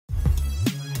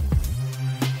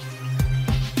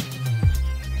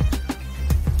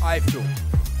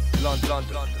iFILM, London.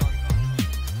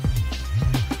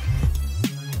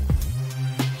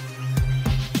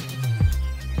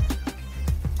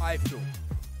 iFILM.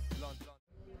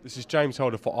 This is James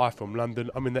Holder for iFILM London.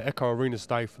 I'm in the Echo Arena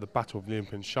today for the Battle of the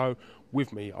Olympians show.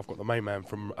 With me, I've got the main man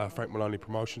from Frank Maloney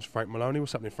Promotions, Frank Maloney.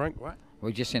 What's happening, Frank? Right?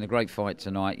 We've just seen a great fight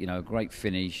tonight. You know, a great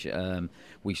finish.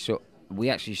 We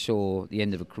actually saw the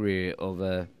end of a career of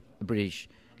a British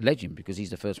legend, because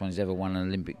he's the first one who's ever won an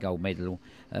Olympic gold medal.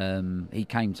 He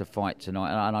came to fight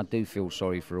tonight, and I do feel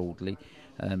sorry for Audley.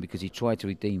 Because he tried to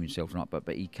redeem himself tonight, but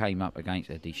he came up against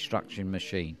a destruction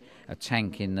machine, a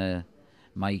tank in the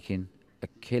making, a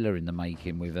killer in the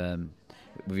making with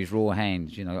his raw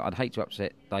hands. You know, I'd hate to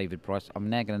upset David Price.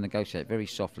 I'm now going to negotiate very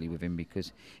softly with him,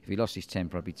 because if he lost his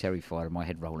temper, I'd be terrified of my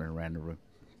head rolling around the room.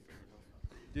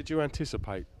 Did you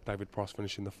anticipate David Price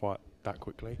finishing the fight that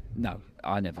quickly? No,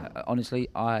 I never. Honestly,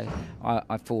 I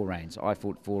 4 rounds. I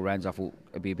fought 4 rounds. I thought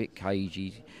it'd be a bit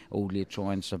cagey. Audley would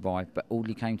try and survive, but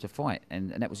Audley came to fight,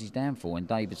 and that was his downfall. And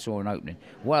David saw an opening.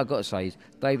 What I've got to say is,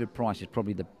 David Price is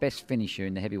probably the best finisher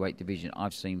in the heavyweight division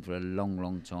I've seen for a long,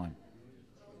 long time.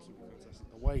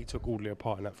 The way he took Audley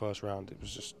apart in that first round, it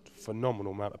was just a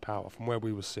phenomenal amount of power. From where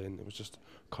we were sitting, it was just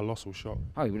a colossal shot.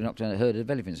 Oh, he would have knocked down a herd of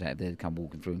elephants out there, come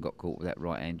walking through and got caught with that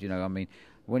right hand. You know, I mean,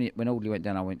 when Audley went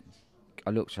down,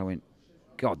 I looked, I went,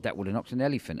 God, that would have knocked an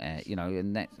elephant out. You know,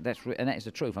 and that is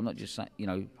the truth. I'm not just saying, you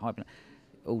know, hyping.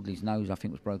 Audley's nose, I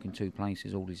think, was broken 2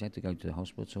 places. Audley's had to go to the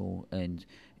hospital, and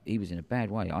he was in a bad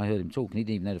way. I heard him talking. He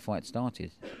didn't even know the fight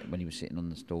started when he was sitting on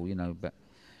the stool. You know, but.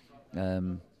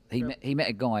 He met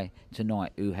a guy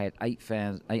tonight who had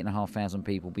 8,500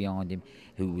 people behind him,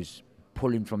 who was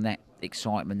pulling from that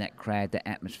excitement, that crowd, that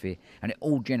atmosphere, and it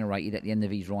all generated at the end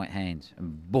of his right hand,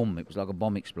 and boom, it was like a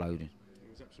bomb exploding.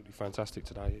 It was absolutely fantastic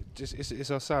today. It's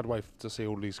a sad way to see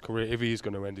Audley's career, if he is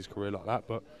going to end his career like that,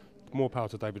 but more power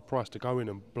to David Price to go in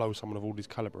and blow someone of Audley's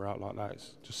calibre out like that.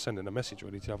 It's just sending a message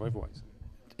really to the other heavyweights.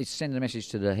 It's sending a message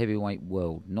to the heavyweight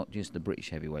world, not just the British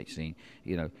heavyweight scene.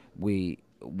 You know, we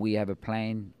have a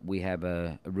plan, we have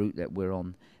a route that we're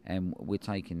on, and we're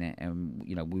taking that, and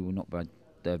you know, we will not be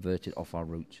diverted off our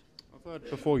route. I've heard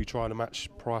before you tried to match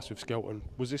Price with Skelton.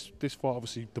 Was this fight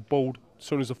obviously the board? As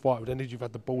soon as the fight ended, you've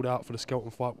had the board out for the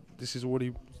Skelton fight. This is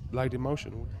already laid in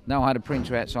motion. No, I had a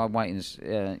printer outside waiting,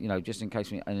 you know, just in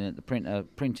case. And the printer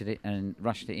printed it and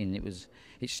rushed it in.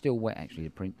 It's still wet actually, the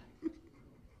print.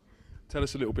 Tell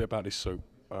us a little bit about this suit.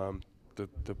 The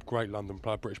great London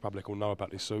British public will know about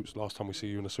these suits. Last time we see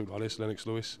you in a suit like this, Lennox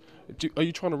Lewis. Are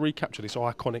you trying to recapture this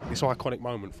iconic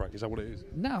moment, Frank? Is that what it is?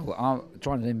 No, I'm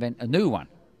trying to invent a new one.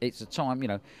 It's a time, you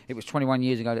know, it was 21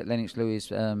 years ago that Lennox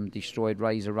Lewis destroyed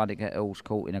Razor Ruddock at Earl's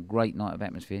Court in a great night of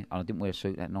atmosphere. I didn't wear a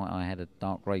suit that night. I had a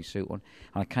dark grey suit on,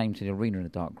 and I came to the arena in a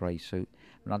dark grey suit.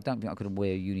 And I don't think I could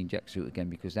wear a Union Jack suit again,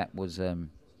 because that was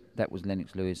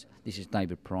Lennox Lewis. This is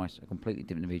David Price, a completely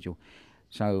different individual.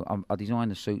 So I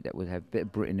designed a suit that would have a bit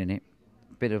of Britain in it,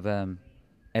 a bit of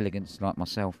elegance like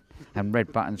myself, and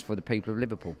red buttons for the people of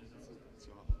Liverpool.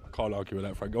 I can't argue with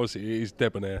that, Frank. Obviously, he's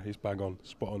debonair, he's bang on,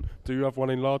 spot on. Do you have one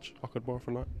in large I could borrow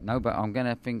from that? No, but I'm going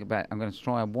to think about, I'm going to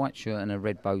try a white shirt and a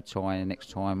red bow tie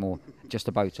next time, or just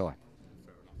a bow tie.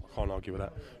 I can't argue with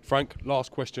that. Frank,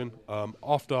 last question.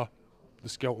 After the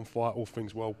Skelton fight, all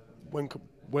things well, when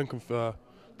can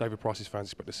David Price's fans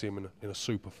expect to see him in a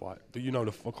super fight? Do you know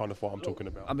what kind of fight I'm talking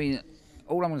about? I mean,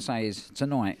 all I'm going to say is,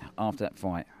 tonight, after that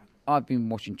fight, I've been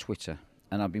watching Twitter,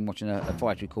 and I've been watching a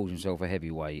fighter who calls himself a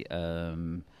heavyweight.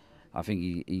 I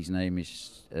think his name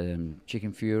is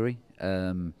Chicken Fury.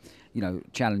 You know,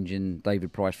 challenging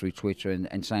David Price through Twitter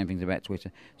and saying things about Twitter.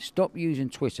 Stop using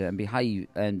Twitter and behave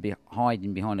and be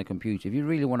hiding behind a computer. If you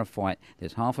really want to fight,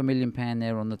 there's £500,000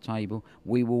 there on the table.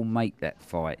 We will make that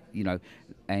fight, you know,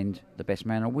 and the best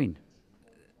man will win.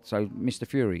 So, Mr.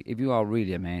 Fury, if you are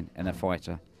really a man and a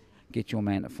fighter, get your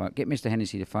man to phone. Get Mr.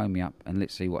 Hennessy to phone me up, and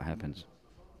let's see what happens.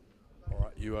 All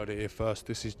right, you heard it here first.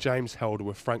 This is James Helder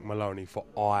with Frank Maloney for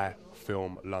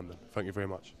iFILM London. Thank you very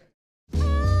much.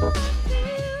 London.